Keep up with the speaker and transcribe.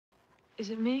Is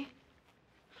it me?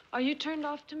 Are you turned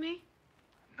off to me?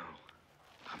 No.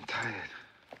 I'm tired.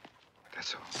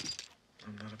 That's all.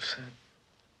 I'm not upset.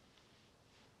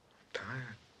 I'm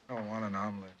tired. I don't want an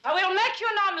omelet. I will make you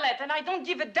an omelet, and I don't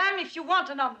give a damn if you want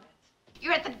an omelet.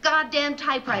 You're at the goddamn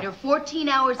typewriter 14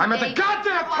 hours a day. I'm at the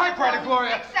goddamn typewriter,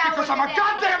 Gloria, because I'm a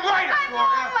goddamn writer, Gloria. I'm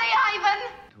lonely, Ivan.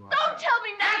 Don't tell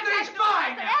me nothing. Anthony's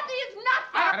fine. Anthony is not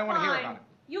fine. I don't want to hear about it.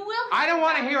 You will. I don't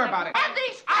want to hear about it.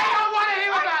 Anthony's I don't want to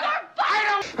hear about it. I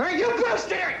don't. Hey, you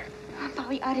bastard!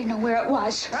 Bobby, I didn't know where it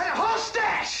was. Hey, whole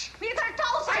stash! You could have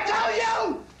told I told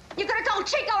you! You could have told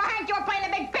Chico or Hank you were playing a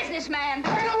big businessman.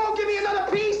 Chico won't give me another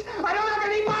piece. I don't have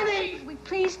any money. Can we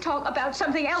please talk about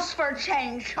something else for a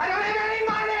change? I don't have any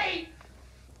money.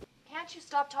 Can't you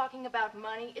stop talking about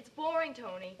money? It's boring,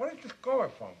 Tony. What is this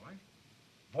going for, Mike?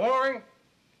 Boring?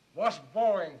 What's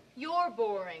boring? You're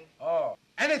boring. Oh,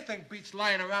 anything beats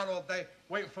lying around all day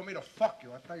waiting for me to fuck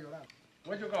you, I'll tell you that.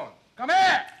 Where you going? Come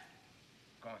here!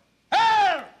 Going.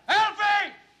 Help! Help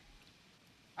me!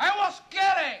 I was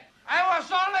kidding! I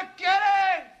was only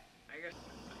kidding!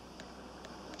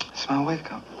 It's my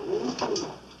wake-up.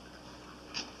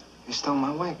 You stole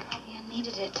my wake-up. I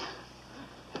needed it.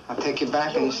 I'll take you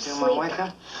back and you steal my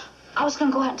wake-up? I was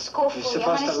gonna go out and score for you. You're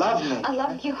supposed to love me. I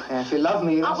love you. And if you love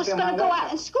me, you I was gonna go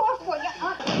out and score for you.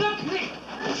 I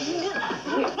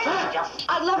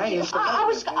love Hey, you. you I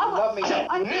was. love me.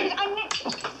 I need.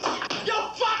 You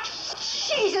fuck!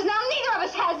 Jesus, now neither of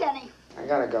us has any. I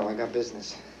gotta go. I got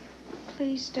business.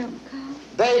 Please don't go.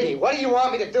 Baby, what do you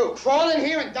want me to do? Crawl in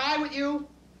here and die with you?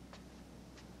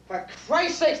 For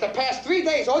Christ's sakes, the past 3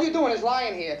 days, all you're doing is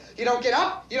lying here. You don't get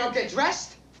up, you don't get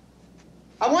dressed.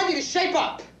 I want you to shape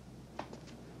up.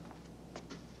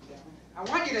 I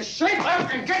want you to shape up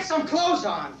and get some clothes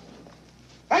on.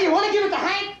 Hey, you want to give it to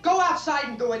Hank? Go outside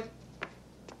and do it.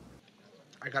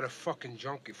 I got a fucking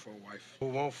junkie for a wife who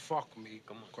won't fuck me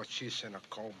because she's in a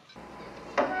coma.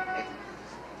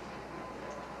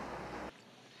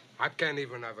 I can't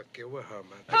even have a kid with her,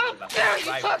 man. How dare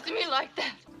you talk to me like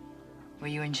that? Were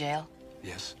you in jail?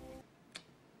 Yes.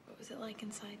 What was it like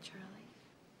inside, Charlie?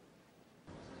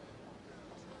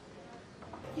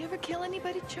 You ever kill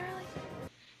anybody, Charlie?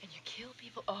 And you kill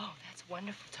people? Oh, that's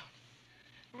wonderful, Tony.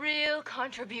 Real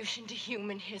contribution to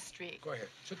human history. Go ahead.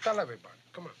 So tell everybody.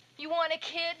 Come on. You want a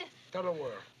kid? Tell the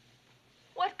world.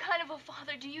 What kind of a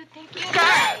father do you think you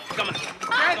are? Come on.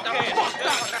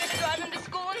 Drive him to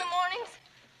school in the mornings?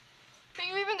 Are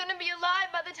you even gonna be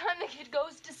alive by the time the kid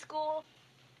goes to school?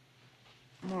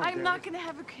 I'm not gonna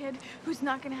have a kid who's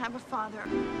not gonna have a father.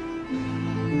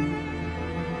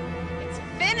 It's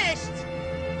finished.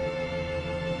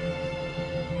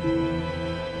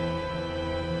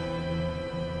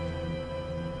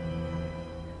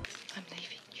 I'm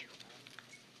leaving you.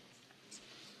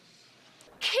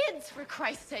 Kids, for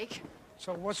Christ's sake.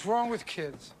 So what's wrong with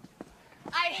kids?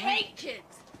 I hate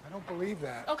kids. I don't believe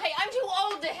that. Okay, I'm too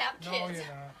old to have kids. No, you're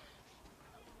not.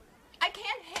 I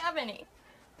can't have any.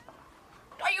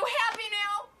 Are you happy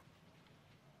now?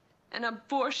 An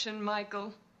abortion,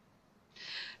 Michael.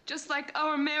 Just like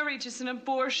our marriage is an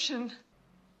abortion.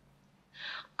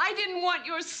 I didn't want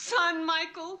your son,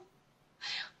 Michael.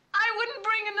 I wouldn't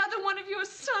bring another one of your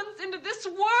sons into this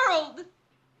world.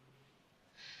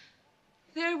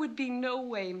 There would be no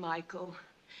way, Michael.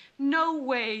 No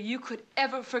way you could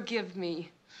ever forgive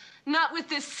me. Not with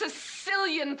this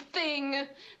Sicilian thing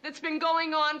that's been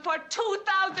going on for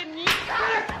 2,000 years.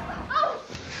 Oh!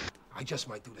 I just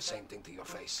might do the same thing to your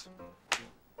face.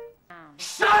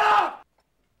 Shut up!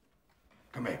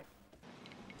 Come here.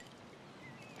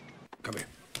 Come here.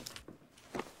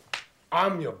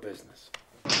 I'm your business.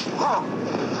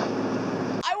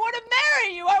 I want to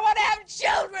marry you. I want to have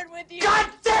children with you.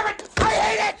 God damn it! I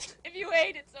hate it! If you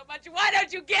hate it so much, why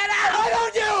don't you get out? Why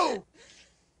don't you?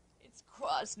 It's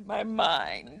crossed my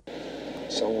mind.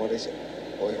 So what is it?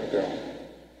 Boy or girl?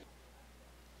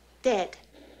 Dead.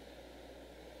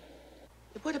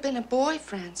 It would have been a boy,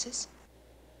 Francis.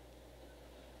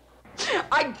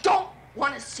 I don't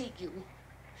want to see you.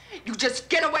 You just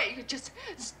get away. You just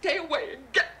stay away and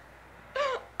get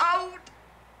out.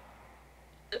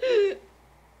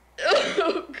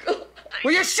 Oh, God.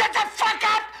 Will you shut the fuck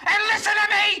up and listen to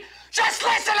me? Just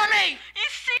listen to me! You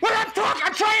see? When I'm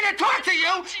trying to talk to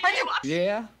you, and you...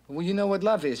 Yeah? Well, you know what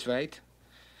love is, right?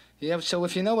 Yeah, so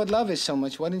if you know what love is so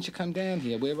much, why didn't you come down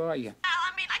here? Where are you? Al,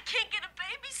 I mean, I can't get a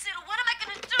babysitter. What am I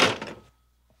going to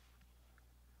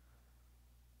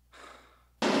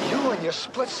do? You and your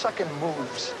split-second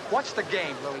moves. What's the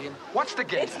game, Lillian? What's the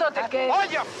game? It's not the game. All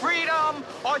your freedom,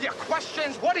 all your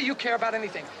questions. What do you care about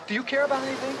anything? Do you care about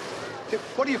anything?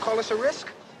 What do you call us, a risk?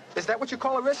 Is that what you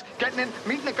call a risk? Getting in,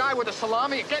 meeting a guy with a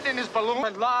salami, getting in his balloon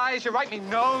and lies, you write me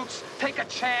notes, take a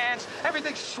chance,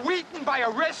 everything's sweetened by a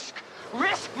risk.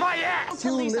 Risk my ass!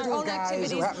 Two little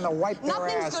guys who happen to wipe their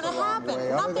ass the wrong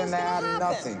way. Other than that,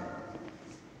 nothing.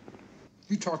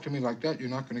 You talk to me like that, you're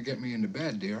not going to get me into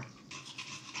bed, dear.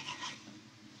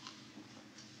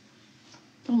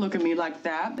 Don't look at me like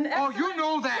that. Oh, you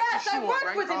know that. Yes, I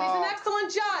worked with him. He's an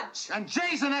excellent judge. And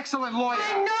Jay's an excellent lawyer.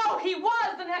 I know he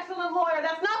was an excellent lawyer.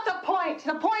 That's not the point.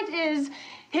 The point is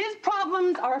his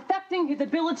problems are affecting his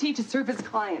ability to serve his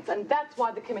clients, and that's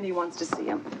why the committee wants to see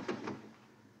him.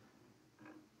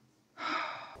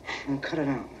 Cut it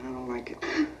out. I don't like it.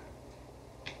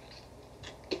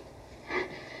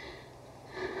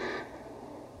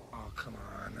 Come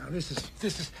on, now this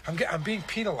is. I'm being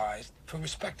penalized for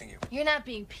respecting you. You're not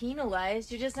being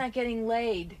penalized. You're just not getting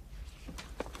laid.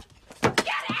 Get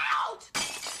out!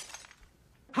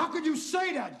 How could you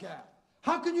say that, Gab?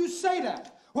 How can you say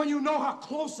that when you know how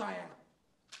close I am?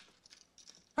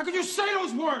 How could you say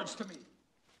those words to me?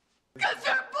 Because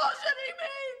you're bullshitting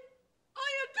me! All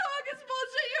you talk is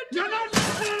bullshit. You're not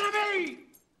listening to me!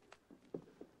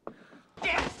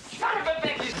 Damn son of a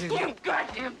bitch! You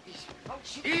goddamn piece.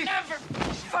 Don't you ever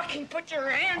fucking put your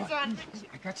hands on me.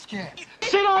 I got scared.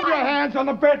 Sit on your hands on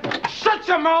the bed, shut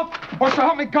your mouth, or so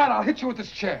help me God, I'll hit you with this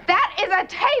chair. That is a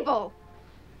table!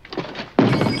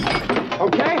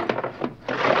 Okay?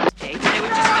 Okay,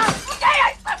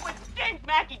 I slept with James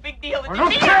Mackey. Big deal. I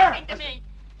don't care! To me.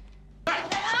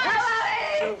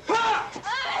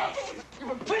 You've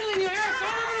been piddling your ass all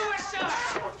over the West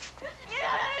Side. You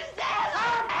don't understand.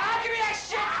 Give me that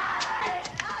shit.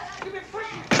 You've been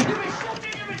pushing. You've been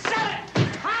shifting. You've been selling.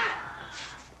 Huh?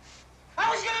 I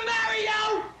was gonna marry you.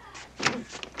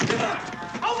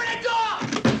 Open the door.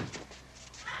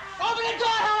 Open the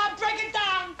door, hell, I'll break it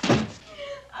down.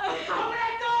 Open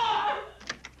that door.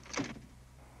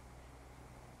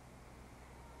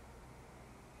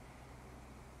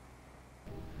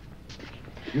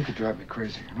 You could drive me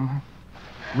crazy, you know?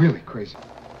 Really crazy.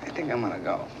 I think I'm gonna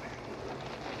go.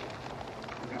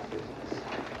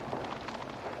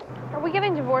 Are we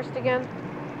getting divorced again?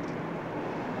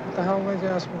 What the hell made you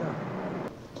ask me that?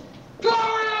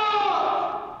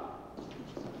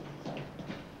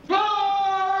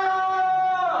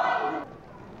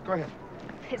 Go ahead.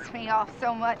 Piss me off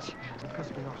so much. Piss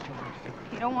me off so much.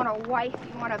 You don't want a wife,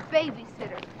 you want a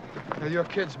babysitter. They're your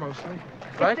kids mostly,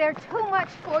 If right? they're too much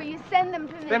for you, send them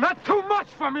to me. They're not too much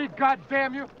for me,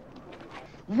 goddamn you.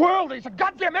 Worldlies are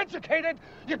goddamn educated.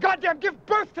 You goddamn give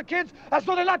birth to kids as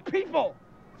though they're not people.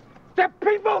 They're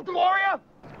people, Gloria.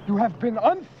 You have been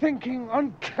unthinking,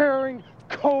 uncaring,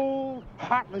 cold,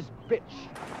 heartless bitch.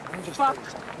 Fuck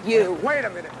you. Wait a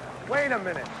minute. Wait a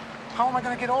minute. How am I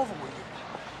going to get over with you?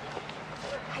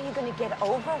 Are you gonna get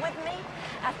over with me?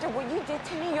 After what you did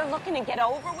to me, you're looking to get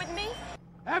over with me?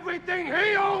 Everything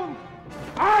he owns,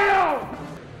 I own.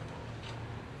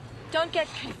 Don't get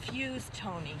confused,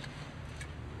 Tony.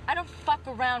 I don't fuck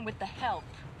around with the help.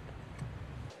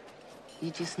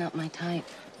 You're just not my type.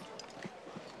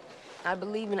 I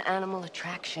believe in animal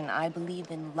attraction. I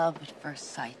believe in love at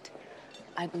first sight.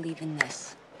 I believe in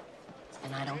this.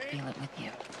 And I don't feel it with you.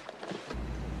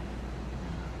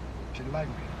 You like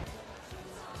me?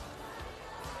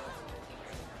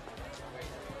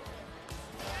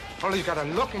 Only you got a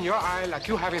look in your eye like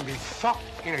you haven't been fucked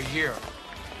in a year.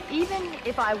 Even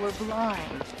if I were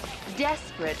blind,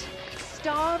 desperate,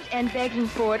 starved and begging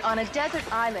for it on a desert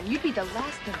island, you'd be the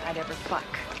last thing I'd ever fuck.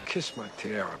 Kiss my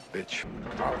tiara, bitch.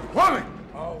 A woman!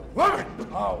 A woman!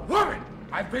 A woman!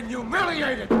 I've been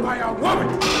humiliated by a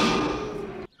woman!